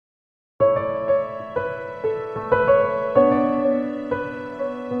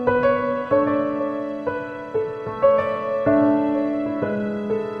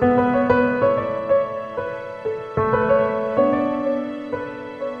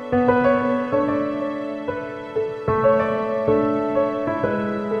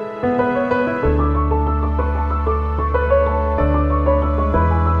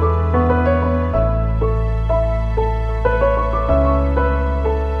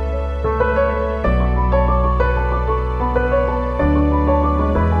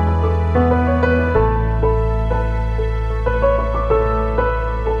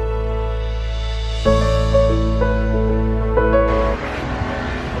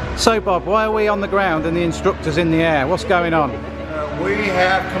So Bob, why are we on the ground and the instructor's in the air? What's going on? We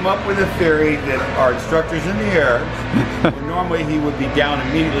have come up with a theory that our instructor's in the air, where normally he would be down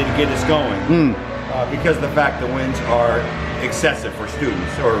immediately to get us going, because of the fact the winds are excessive for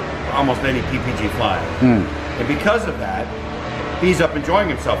students, or almost any PPG flying. And because of that, he's up enjoying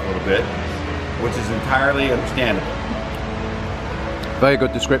himself a little bit, which is entirely understandable. Very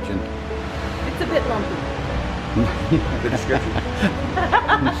good description. It's a bit lumpy. Good description.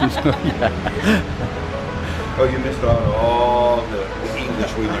 Oh, you missed out on all the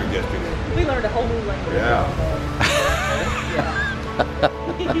English we learned yesterday. We learned a whole new language. Yeah.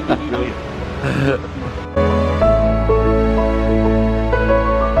 Brilliant.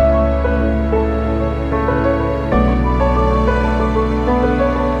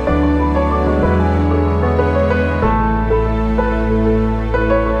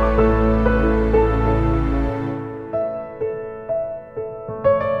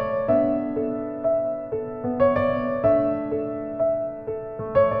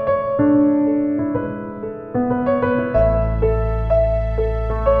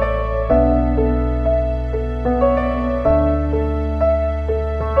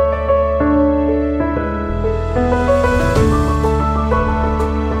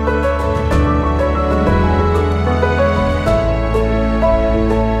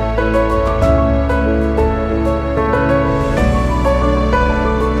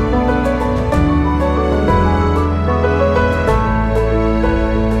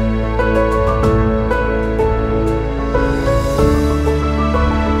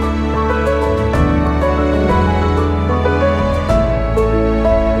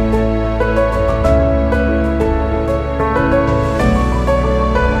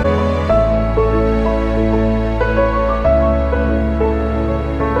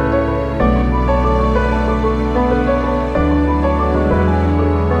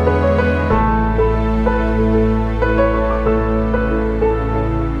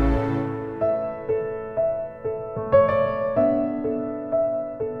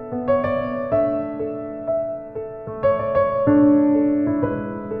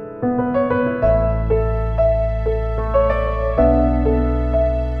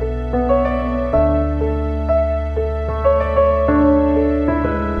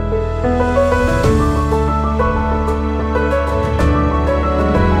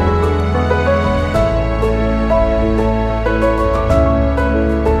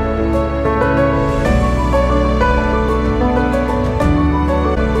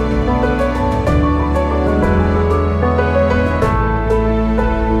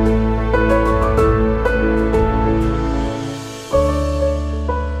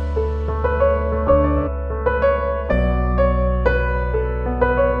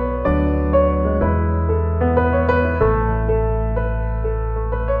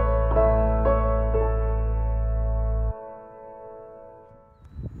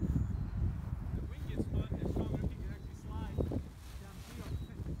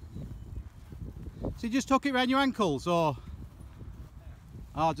 So you just tuck it around your ankles, or?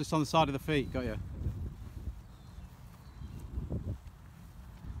 Oh, just on the side of the feet, got you.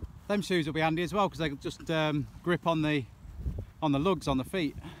 Them shoes will be handy as well, because they can just grip on the lugs on the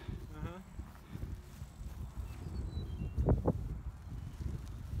feet.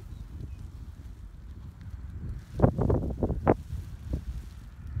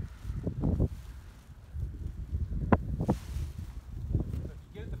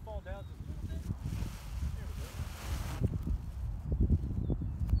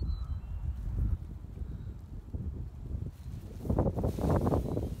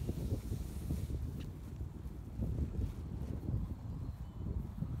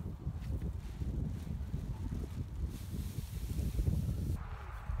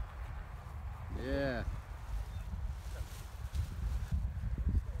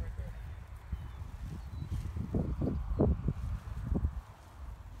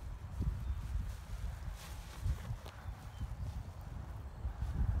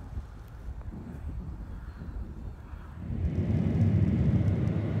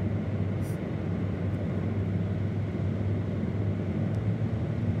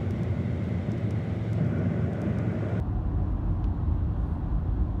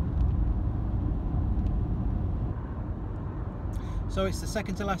 So it's the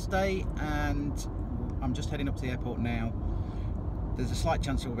second to last day and I'm just heading up to the airport now. There's a slight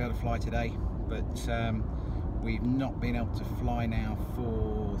chance we'll be able to fly today, but we've not been able to fly now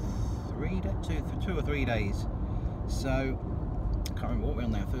for 2 or 3 days. So I can't remember what we're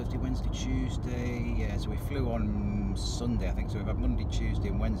on now, Thursday, Wednesday, Tuesday. Yeah, so we flew on Sunday, I think. So we've had Monday, Tuesday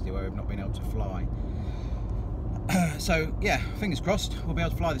and Wednesday where we've not been able to fly. So yeah, fingers crossed we'll be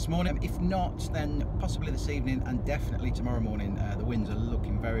able to fly this morning. If not, then possibly this evening and definitely tomorrow morning. The winds are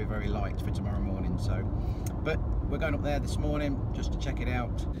looking very, very light for tomorrow morning. So, but we're going up there this morning just to check it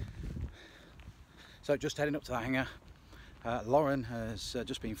out. So just heading up to that hangar. Lauren has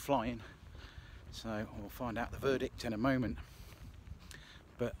just been flying, so we'll find out the verdict in a moment.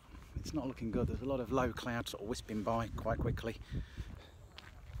 But it's not looking good. There's a lot of low clouds sort of wisping by quite quickly.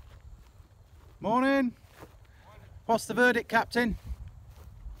 Morning. What's the verdict, Captain?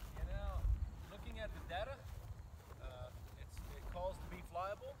 You know, looking at the data, it calls to be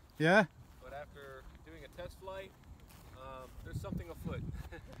flyable. Yeah. But after doing a test flight, there's something afoot.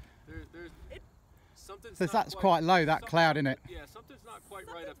 Something's So not that's quite low, that cloud, isn't it? Yeah, something's not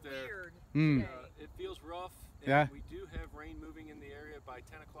quite right up there. Mm. It feels rough. And Yeah. we do have rain moving in the area by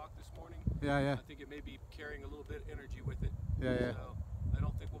 10 o'clock this morning. Yeah, yeah. I think it may be carrying a little bit of energy with it. Yeah, yeah. So I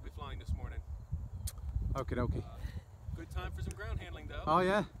don't think we'll be flying this morning. Okie dokie. Good time for some ground handling though. Oh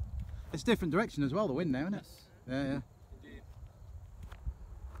yeah. It's different direction as well, the wind now, isn't it? Yes. Yeah, yeah. Indeed.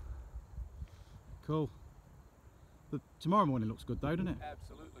 Cool. Tomorrow morning looks good though, doesn't it?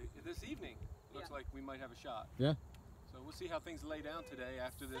 Absolutely. This evening looks like we might have a shot. Yeah. So we'll see how things lay down today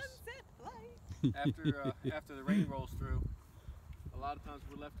after this. Sunset flight. After the rain rolls through. A lot of times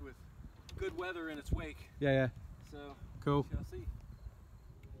we're left with good weather in its wake. Yeah, yeah. So Cool. we shall see.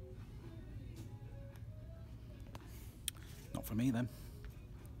 Not for me then.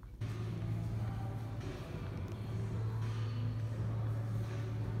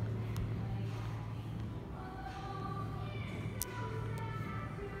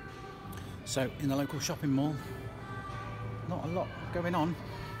 So in the local shopping mall, not a lot going on.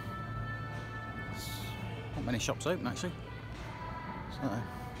 Not many shops open actually. So,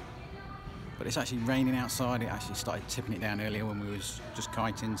 but it's actually raining outside. It actually started tipping it down earlier when we was just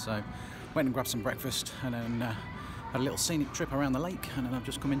kiting. So went and grabbed some breakfast and then had a little scenic trip around the lake, and then I've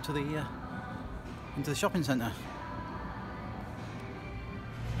just come into the shopping centre.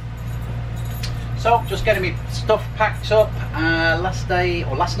 So just getting me stuff packed up. Last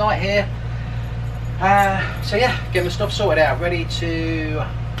night here. So yeah, getting the stuff sorted out, ready to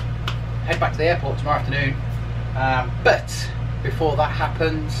head back to the airport tomorrow afternoon. But before that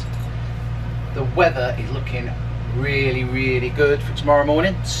happens, the weather is looking really, really good for tomorrow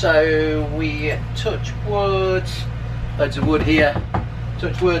morning. So we touch wood, loads of wood here.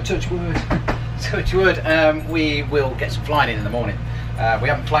 Touch wood, touch wood, touch wood. We will get some flying in the morning. We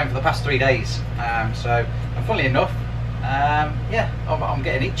haven't flown for the past 3 days, so and funnily enough, yeah, I'm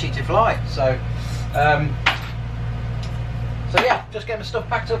getting itchy to fly. So yeah, just getting my stuff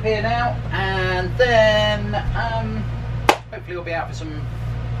packed up here now, and then hopefully we'll be out for some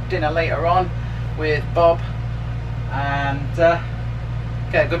dinner later on with Bob, and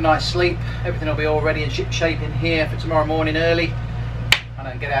get a good night's sleep. Everything will be all ready and ship shape in here for tomorrow morning early, and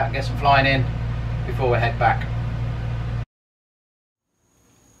then get out and get some flying in before we head back.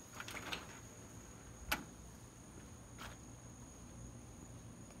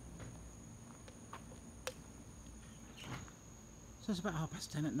 So it's about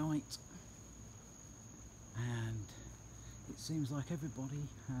 10:30 at night, and it seems like everybody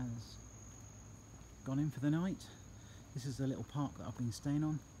has gone in for the night. This is the little park that I've been staying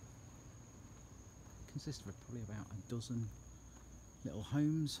on. It consists of probably about a dozen little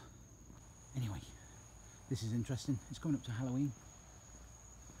homes. Anyway, this is interesting. It's coming up to Halloween.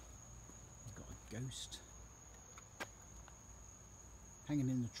 We've got a ghost hanging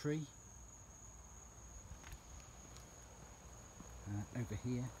in the tree. Over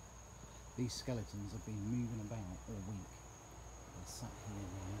here, these skeletons have been moving about all week. They're sat here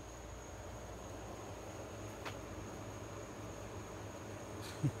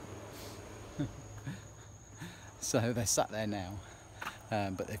now. So they're sat there now,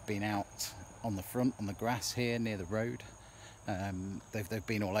 but they've been out on the front, on the grass here near the road. They've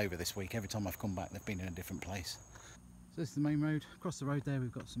been all over this week. Every time I've come back, they've been in a different place. So this is the main road. Across the road there,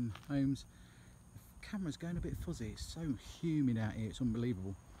 we've got some homes. Camera's going a bit fuzzy. It's so humid out here, it's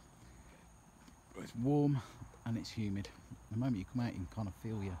unbelievable. It's warm and it's humid. The moment you come out, you can kind of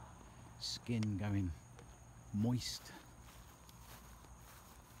feel your skin going moist.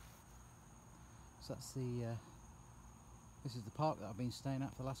 So that's this is the park that I've been staying at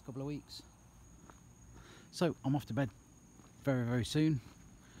for the last couple of weeks. So I'm off to bed. very, very soon.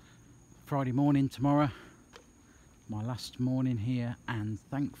 Friday morning tomorrow, my last morning here, and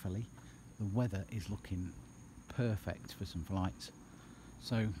thankfully the weather is looking perfect for some flights.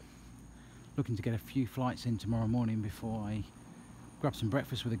 So looking to get a few flights in tomorrow morning before I grab some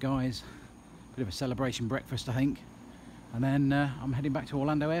breakfast with the guys. Bit of a celebration breakfast, I think, and then I'm heading back to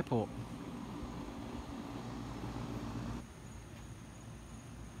Orlando Airport.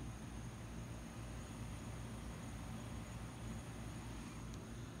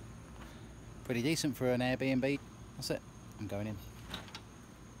 Pretty decent for an Airbnb. That's it. I'm going in.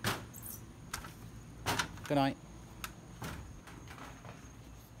 Good night.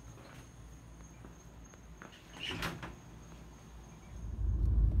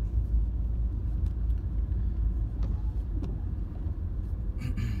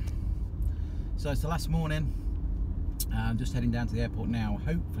 So it's the last morning. I'm just heading down to the airport now.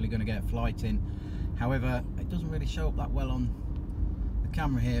 Hopefully going to get a flight in. However, it doesn't really show up that well on the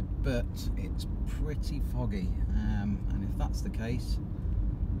camera here, but it's pretty foggy. And if that's the case,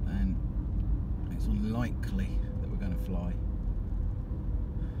 then it's unlikely that we're going to fly.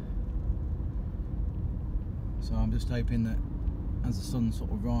 So I'm just hoping that as the sun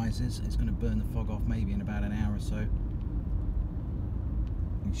sort of rises, it's going to burn the fog off maybe in about an hour or so.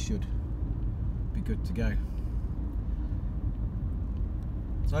 We should be good to go.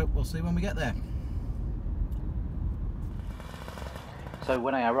 So we'll see when we get there. So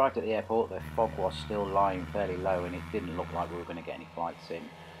when I arrived at the airport, the fog was still lying fairly low and it didn't look like we were going to get any flights in.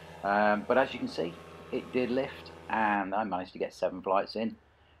 But as you can see, it did lift and I managed to get 7 flights in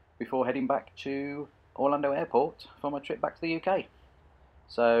before heading back to Orlando Airport for my trip back to the UK.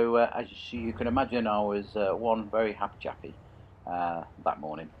 So as you can imagine, I was one very happy chappy that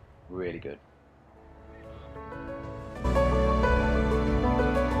morning. Really good.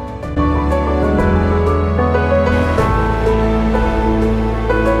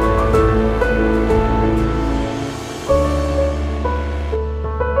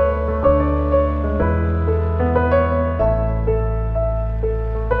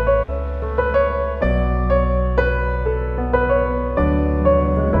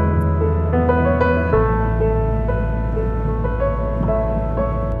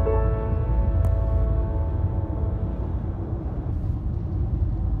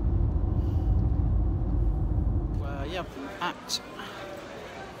 At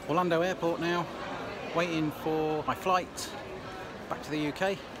Orlando Airport now, waiting for my flight back to the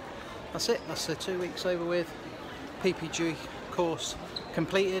UK. That's it, that's the 2 weeks over with. PPG course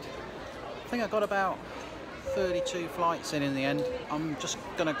completed. I think I got about 32 flights in the end. I'm just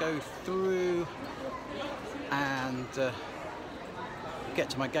gonna go through and get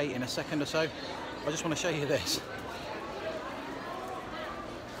to my gate in a second or so. I just want to show you this.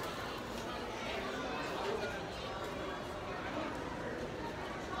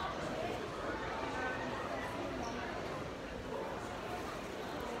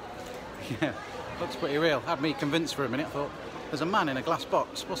 Yeah, looks pretty real. Had me convinced for a minute. I thought, there's a man in a glass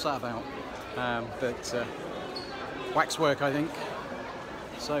box. What's that about? But waxwork, I think.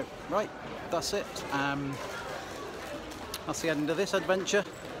 So, right, that's it. That's the end of this adventure,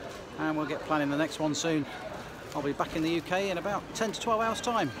 and we'll get planning the next one soon. I'll be back in the UK in about 10 to 12 hours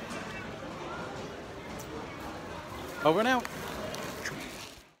time. Over and out.